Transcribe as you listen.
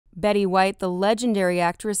Betty White, the legendary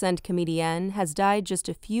actress and comedienne, has died just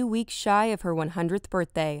a few weeks shy of her 100th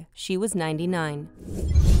birthday. She was 99.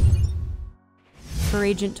 Her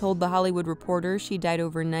agent told The Hollywood Reporter she died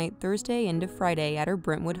overnight Thursday into Friday at her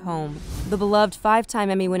Brentwood home. The beloved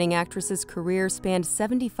five-time Emmy-winning actress's career spanned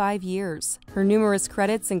 75 years. Her numerous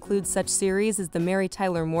credits include such series as The Mary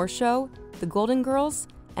Tyler Moore Show, The Golden Girls,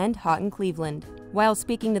 and Hot in Cleveland. While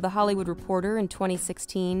speaking to The Hollywood Reporter in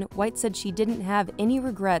 2016, White said she didn't have any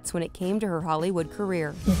regrets when it came to her Hollywood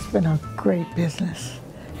career. It's been a great business,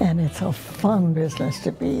 and it's a fun business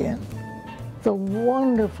to be in. The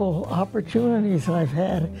wonderful opportunities I've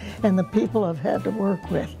had and the people I've had to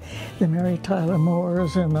work with, the Mary Tyler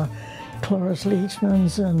Moores and the Cloris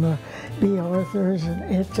Leachmans and the B. Arthurs, and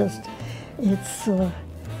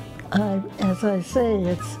as I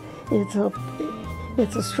say,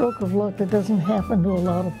 it's a stroke of luck that doesn't happen to a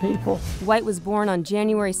lot of people. White was born on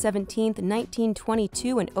January 17,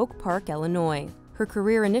 1922 in Oak Park, Illinois. Her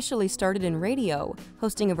career initially started in radio,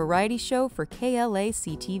 hosting a variety show for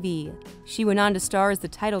KLAC-TV. She went on to star as the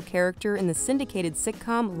title character in the syndicated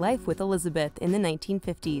sitcom Life with Elizabeth in the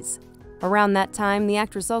 1950s. Around that time, the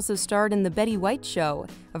actress also starred in The Betty White Show,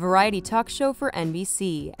 a variety talk show for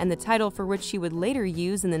NBC, and the title for which she would later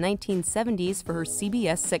use in the 1970s for her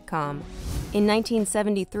CBS sitcom. In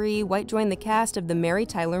 1973, White joined the cast of The Mary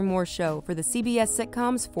Tyler Moore Show for the CBS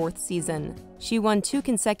sitcom's 4th season. She won 2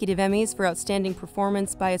 consecutive Emmys for Outstanding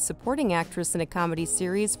Performance by a Supporting Actress in a Comedy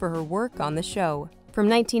Series for her work on the show. From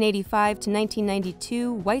 1985 to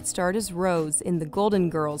 1992, White starred as Rose in The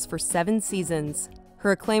Golden Girls for 7 seasons.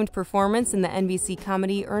 Her acclaimed performance in the NBC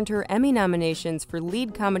comedy earned her Emmy nominations for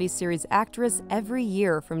Lead Comedy Series Actress every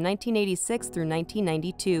year from 1986 through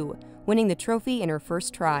 1992, winning the trophy in her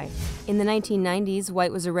first try. In the 1990s,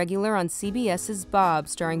 White was a regular on CBS's Bob,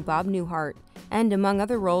 starring Bob Newhart, and among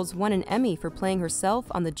other roles won an Emmy for playing herself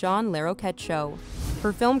on The John Larroquette Show.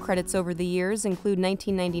 Her film credits over the years include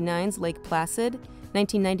 1999's Lake Placid,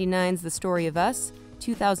 1999's The Story of Us,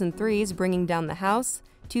 2003's Bringing Down the House,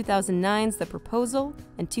 2009's The Proposal,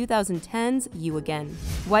 and 2010's You Again.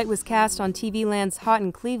 White was cast on TV Land's Hot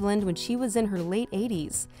in Cleveland when she was in her late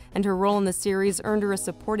 80s, and her role in the series earned her a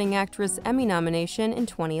Supporting Actress Emmy nomination in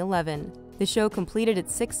 2011. The show completed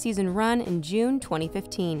its 6th-season run in June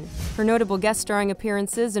 2015. Her notable guest starring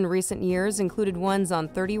appearances in recent years included ones on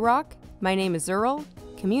 30 Rock, My Name is Earl,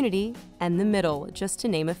 Community, and The Middle, just to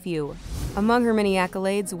name a few. Among her many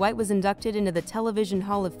accolades, White was inducted into the Television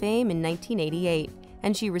Hall of Fame in 1988.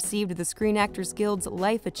 And she received the Screen Actors Guild's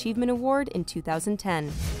Life Achievement Award in 2010.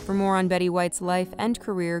 For more on Betty White's life and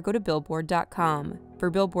career, go to Billboard.com. For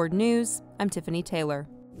Billboard News, I'm Tiffany Taylor.